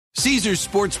Caesars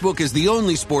Sportsbook is the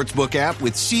only sportsbook app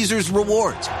with Caesars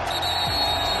Rewards.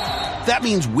 That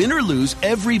means win or lose,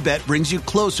 every bet brings you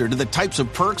closer to the types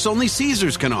of perks only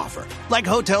Caesars can offer. Like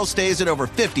hotel stays at over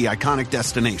 50 iconic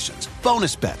destinations,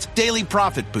 bonus bets, daily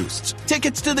profit boosts,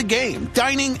 tickets to the game,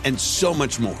 dining, and so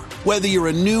much more. Whether you're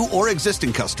a new or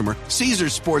existing customer,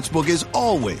 Caesars Sportsbook is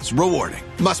always rewarding.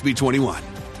 Must be 21.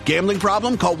 Gambling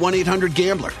problem? Call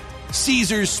 1-800-GAMBLER.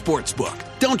 Caesars Sportsbook.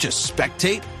 Don't just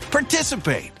spectate,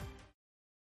 participate.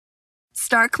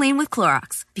 Start clean with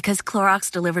Clorox, because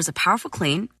Clorox delivers a powerful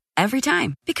clean every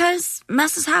time. Because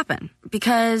messes happen.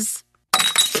 Because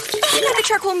another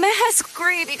charcoal mask.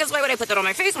 Great, because why would I put that on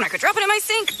my face when I could drop it in my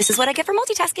sink? This is what I get for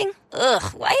multitasking. Ugh,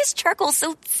 why is charcoal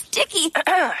so sticky?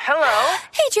 Hello?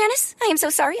 Hey, Janice. I am so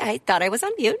sorry. I thought I was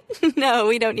on mute. No,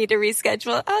 we don't need to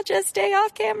reschedule. I'll just stay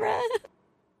off camera.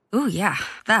 Ooh, yeah,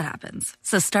 that happens.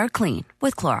 So start clean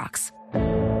with Clorox.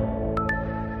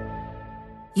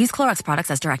 Use Clorox products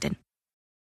as directed.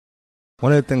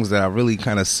 One of the things that I really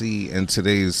kind of see in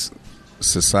today's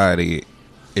society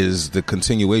is the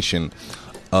continuation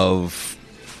of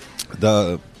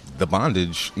the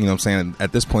bondage. You know what I'm saying?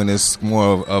 At this point, it's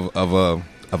more of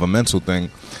a mental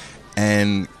thing.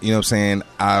 And, you know what I'm saying,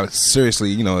 I seriously,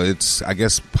 you know, it's, I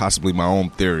guess, possibly my own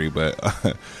theory, but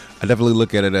I definitely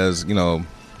look at it as, you know,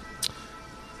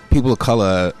 people of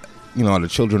color, you know, are the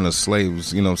children of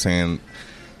slaves, you know what I'm saying,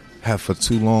 have for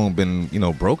too long been, you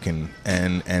know, broken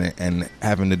and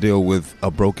having to deal with a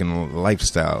broken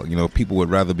lifestyle. You know, people would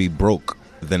rather be broke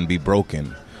than be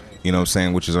broken, you know what I'm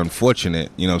saying, which is unfortunate.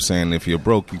 You know what I'm saying, if you're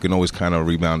broke, you can always kind of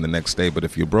rebound the next day, but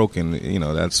if you're broken, you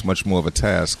know, that's much more of a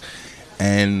task.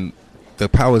 And the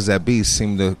powers that be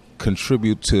seem to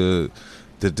contribute to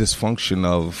the dysfunction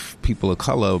of people of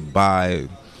color by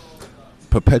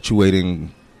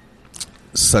perpetuating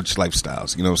such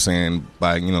lifestyles, you know what I'm saying,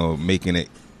 by, you know, making it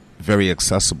very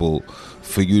accessible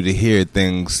for you to hear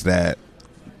things that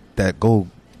go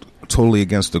totally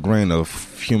against the grain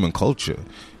of human culture,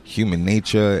 human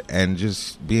nature, and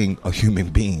just being a human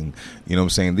being. You know what I'm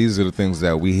saying? These are the things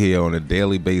that we hear on a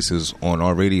daily basis on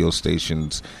our radio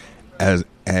stations,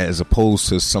 as opposed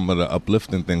to some of the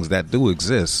uplifting things that do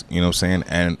exist. You know what I'm saying?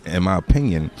 And in my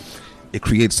opinion, it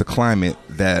creates a climate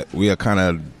that we are kind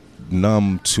of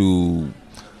numb to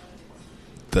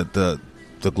the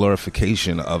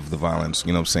glorification of the violence,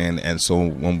 you know what I'm saying? And so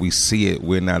when we see it,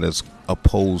 we're not as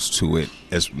opposed to it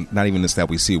as, not even just that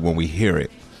we see it, when we hear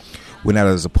it, we're not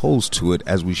as opposed to it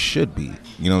as we should be,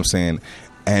 you know what I'm saying?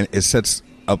 And it sets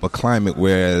up a climate,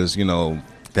 whereas, you know,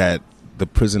 that the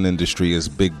prison industry is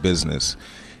big business.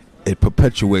 It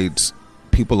perpetuates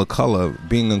people of color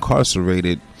being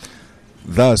incarcerated,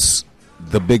 thus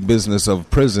the big business of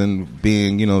prison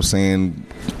being, you know what I'm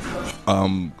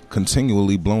saying,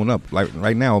 continually blown up. Like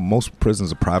right now, most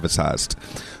prisons are privatized.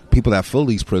 People that fill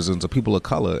these prisons are people of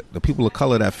color. The people of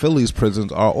color that fill these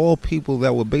prisons are all people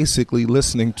that were basically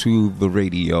listening to the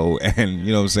radio and,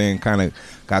 you know what I'm saying, kind of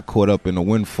got caught up in the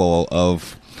windfall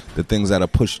of the things that are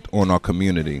pushed on our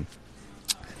community.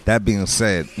 That being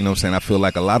said, you know what I'm saying, I feel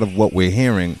like a lot of what we're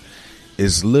hearing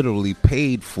is literally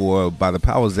paid for by the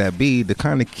powers that be to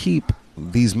kind of keep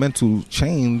these mental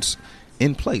chains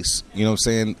in place. You know what I'm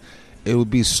saying? It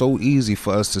would be so easy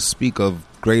for us to speak of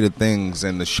greater things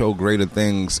and to show greater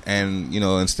things, and, you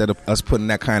know, instead of us putting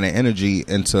that kind of energy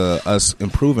into us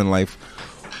improving life,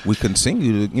 we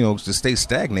continue to, you know, to stay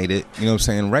stagnated, you know what I'm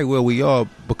saying, right where we are,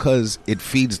 because it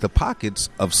feeds the pockets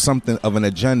of something, of an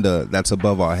agenda that's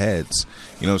above our heads,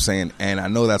 you know what I'm saying. And I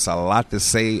know that's a lot to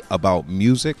say about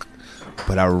music,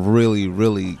 but I really,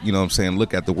 really, you know what I'm saying,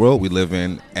 look at the world we live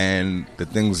in and the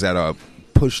things that are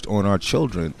pushed on our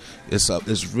children. It's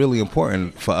really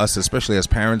important for us, especially as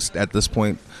parents at this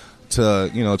point,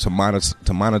 to, you know, to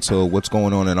monitor what's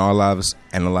going on in our lives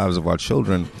and the lives of our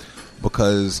children,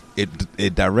 because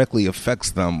it directly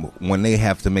affects them when they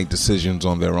have to make decisions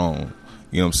on their own.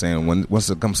 You know what I'm saying? Once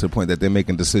it comes to the point that they're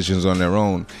making decisions on their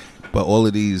own, but all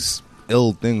of these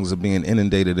ill things are being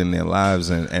inundated in their lives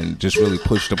and just really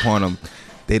pushed upon them,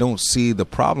 they don't see the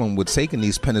problem with taking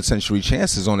these penitentiary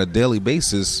chances on a daily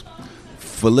basis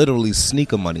for literally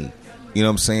sneaker money. You know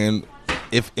what I'm saying?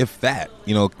 If that,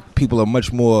 you know, people are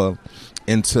much more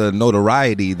into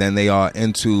notoriety than they are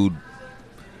into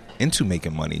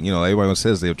making money. You know, everyone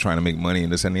says they're trying to make money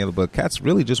and this and the other, but cats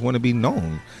really just want to be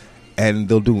known, and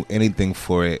they'll do anything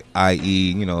for it,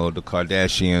 i.e., you know, the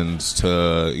Kardashians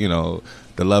to, you know,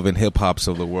 the Love and Hip Hops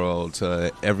of the world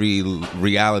to every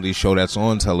reality show that's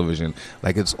on television.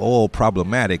 Like, it's all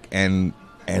problematic, and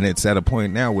it's at a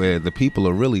point now where the people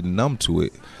are really numb to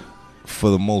it. For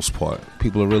the most part,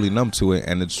 people are really numb to it,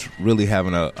 and it's really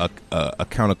having a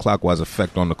counterclockwise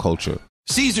effect on the culture.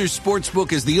 Caesars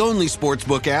Sportsbook is the only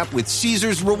sportsbook app with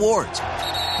Caesars Rewards.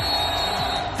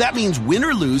 That means win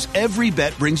or lose, every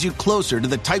bet brings you closer to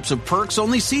the types of perks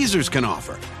only Caesars can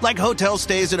offer. Like hotel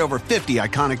stays at over 50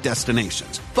 iconic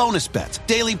destinations, bonus bets,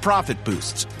 daily profit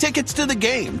boosts, tickets to the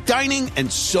game, dining,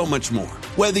 and so much more.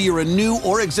 Whether you're a new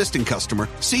or existing customer,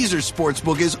 Caesars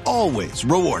Sportsbook is always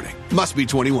rewarding. Must be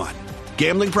 21.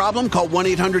 Gambling problem? Call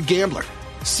 1-800-GAMBLER.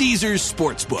 Caesars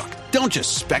Sportsbook. Don't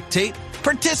just spectate,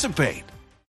 participate.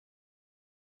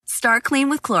 Start clean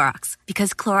with Clorox,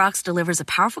 because Clorox delivers a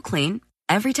powerful clean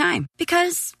every time.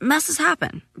 Because messes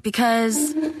happen.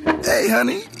 Because... Hey,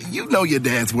 honey, you know your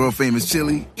dad's world-famous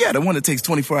chili. Yeah, the one that takes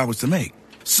 24 hours to make.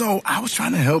 So I was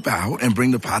trying to help out and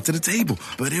bring the pot to the table,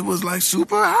 but it was like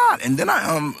super hot. And then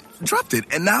I dropped it,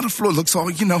 and now the floor looks all,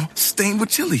 stained with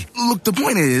chili. Look, the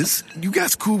point is, you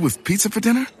guys cool with pizza for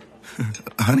dinner?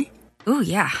 Honey? Ooh,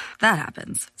 yeah, that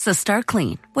happens. So start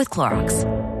clean with Clorox.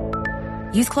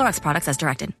 Use Clorox products as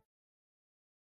directed.